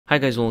Hi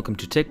guys, welcome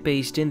to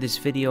TechBased. In this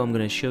video, I'm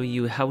going to show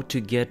you how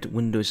to get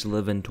Windows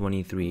 11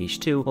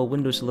 23H2. Well,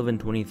 Windows 11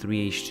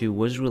 23H2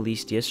 was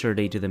released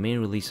yesterday to the main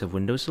release of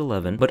Windows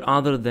 11, but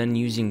other than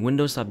using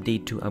Windows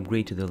Update to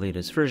upgrade to the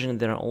latest version,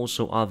 there are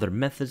also other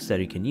methods that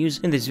you can use.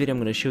 In this video, I'm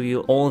going to show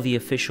you all the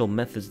official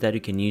methods that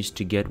you can use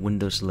to get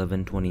Windows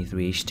 11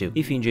 23H2.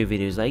 If you enjoy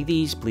videos like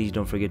these, please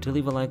don't forget to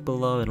leave a like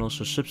below and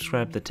also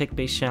subscribe to the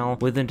TechBased channel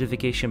with the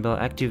notification bell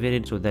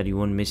activated so that you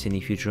won't miss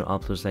any future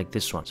uploads like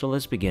this one. So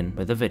let's begin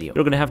with the video.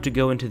 You're going to have to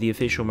go into the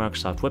official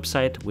Microsoft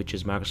website, which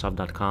is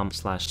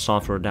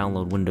microsoft.com/software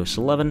download Windows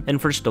 11.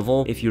 And first of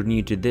all, if you're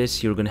new to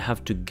this, you're going to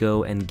have to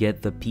go and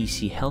get the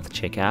PC Health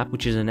Check app,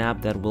 which is an app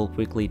that will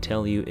quickly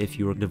tell you if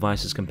your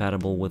device is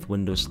compatible with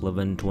Windows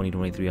 11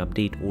 2023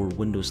 update or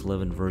Windows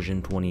 11 version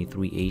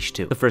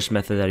 23H2. The first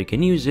method that you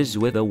can use is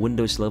with a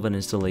Windows 11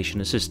 installation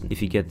assistant.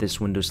 If you get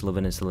this Windows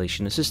 11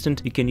 installation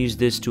assistant, you can use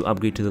this to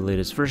upgrade to the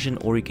latest version,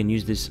 or you can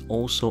use this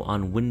also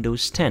on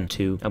Windows 10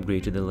 to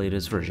upgrade to the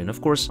latest version.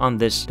 Of course, on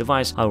this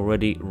device, I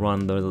already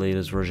run the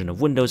latest version of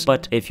Windows,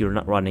 but if you're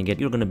not running it,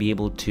 you're going to be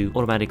able to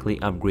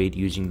automatically upgrade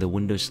using the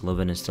Windows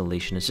 11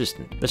 installation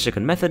assistant. The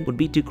second method would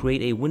be to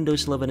create a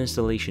Windows 11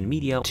 installation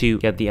media to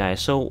get the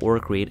ISO or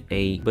create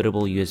a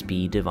bootable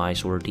USB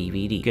device or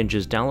DVD. You can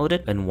just download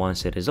it, and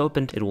once it is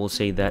opened, it will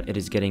say that it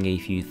is getting a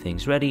few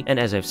things ready. And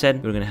as I've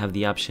said, you're going to have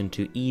the option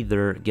to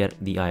either get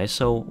the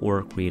ISO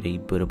or create a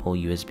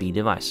bootable USB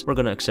device. We're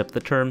going to accept the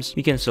terms.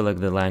 You can select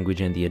the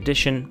language and the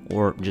edition,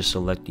 or just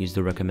select use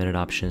the recommended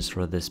options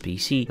for this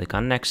PC. Click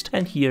on next,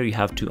 and here you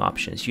have two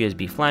options: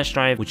 USB flash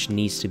drive, which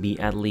needs to be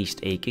at least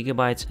 8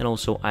 GB, and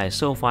also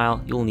ISO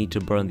file. You'll need to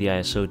burn the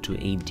ISO to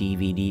a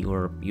DVD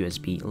or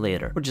USB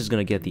later. We're just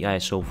going to get the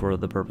ISO for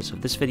the purpose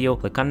of this video.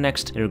 Click on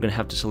next, and you're going to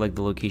have to select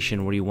the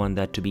location where you want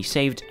that to be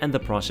saved, and the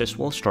process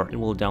will start. It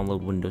will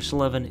download Windows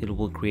 11, it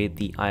will create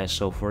the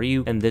ISO for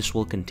you, and this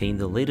will contain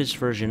the latest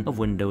version of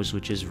Windows,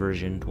 which is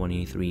version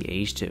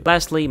 23H2.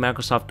 Lastly,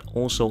 Microsoft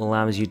also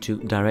allows you to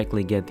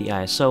directly get the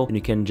ISO, and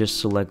you can just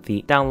select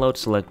the download,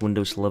 select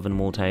Windows 11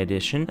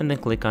 multi-edition, and then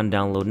click on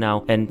download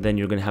now, and then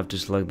you're going to have to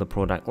select the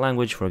product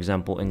language, for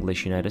example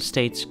English United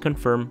States,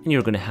 confirm, and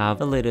you're going to have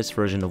the latest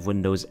version of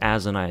Windows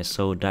as an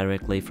ISO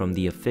directly from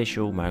the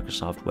official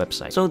Microsoft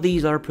website. So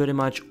these are pretty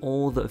much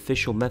all the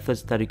official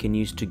methods that you can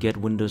use to get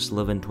Windows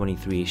 11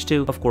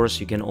 23H2. Of course,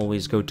 you can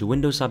always go to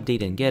Windows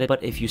Update and get it,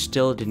 but if you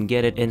still didn't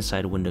get it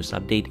inside Windows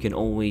Update, you can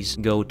always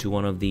go to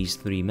one of these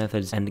three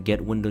methods and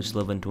get Windows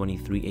 11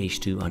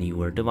 23H2 on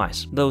your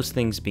device. Those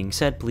things being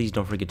said, please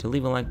don't forget to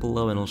leave a like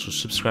below and also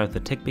subscribe to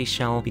the TechBased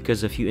channel,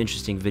 because a few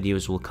interesting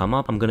videos will come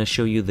up. I'm going to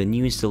show you the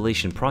new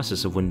installation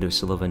process of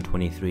Windows 11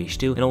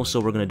 23H2, and also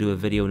we're going to do a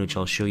video in which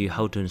I'll show you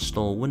how to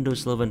install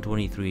Windows 11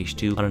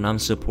 23H2 on an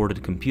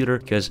unsupported computer,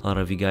 because a lot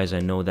of you guys I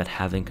know that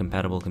have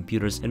incompatible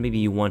computers, and maybe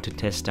you want to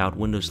test out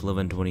Windows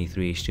 11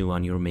 23H2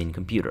 on your main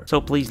computer.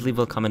 So please leave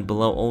a comment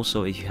below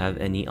also if you have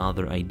any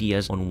other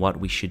ideas on what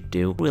we should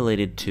do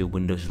related to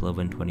Windows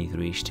 11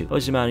 23H2. I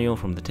was Emmanuel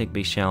from the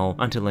TechBased channel.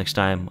 Until next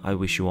time, I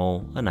wish you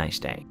all a nice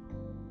day.